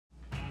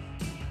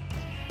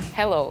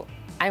Hello,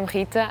 I'm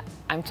Rita,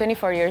 I'm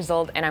 24 years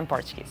old and I'm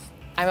Portuguese.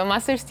 I'm a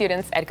master's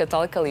student at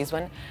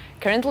CATÓLICA-LISBON,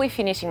 currently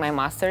finishing my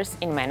master's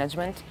in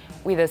management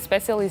with a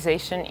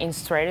specialization in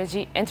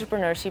strategy,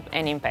 entrepreneurship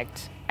and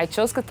impact. I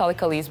chose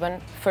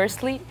CATÓLICA-LISBON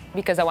firstly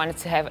because I wanted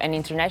to have an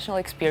international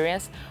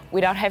experience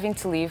without having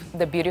to leave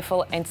the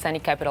beautiful and sunny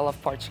capital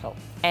of Portugal.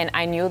 And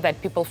I knew that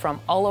people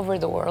from all over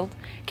the world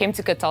came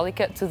to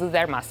Católica to do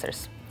their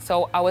masters.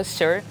 So I was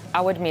sure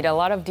I would meet a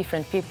lot of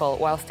different people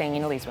while staying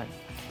in Lisbon.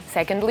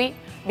 Secondly,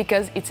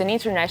 because it's an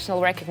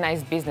international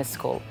recognized business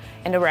school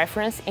and a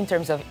reference in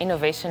terms of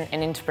innovation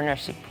and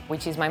entrepreneurship,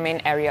 which is my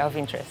main area of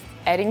interest.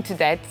 Adding to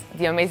that,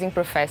 the amazing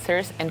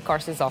professors and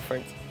courses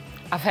offered.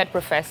 I've had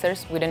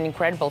professors with an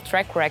incredible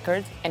track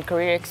record and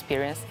career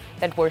experience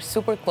that were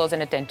super close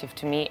and attentive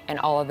to me and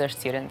all other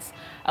students,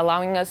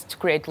 allowing us to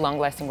create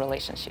long-lasting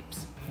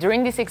relationships.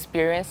 During this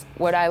experience,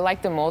 what I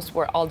liked the most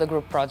were all the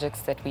group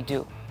projects that we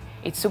do.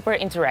 It's super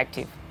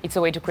interactive. It's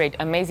a way to create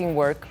amazing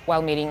work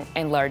while meeting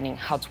and learning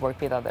how to work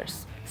with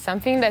others.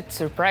 Something that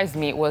surprised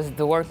me was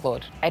the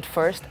workload. At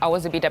first, I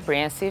was a bit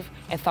apprehensive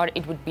and thought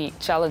it would be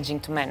challenging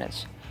to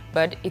manage.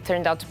 But it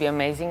turned out to be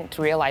amazing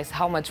to realize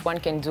how much one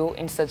can do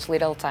in such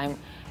little time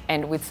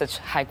and with such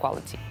high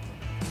quality.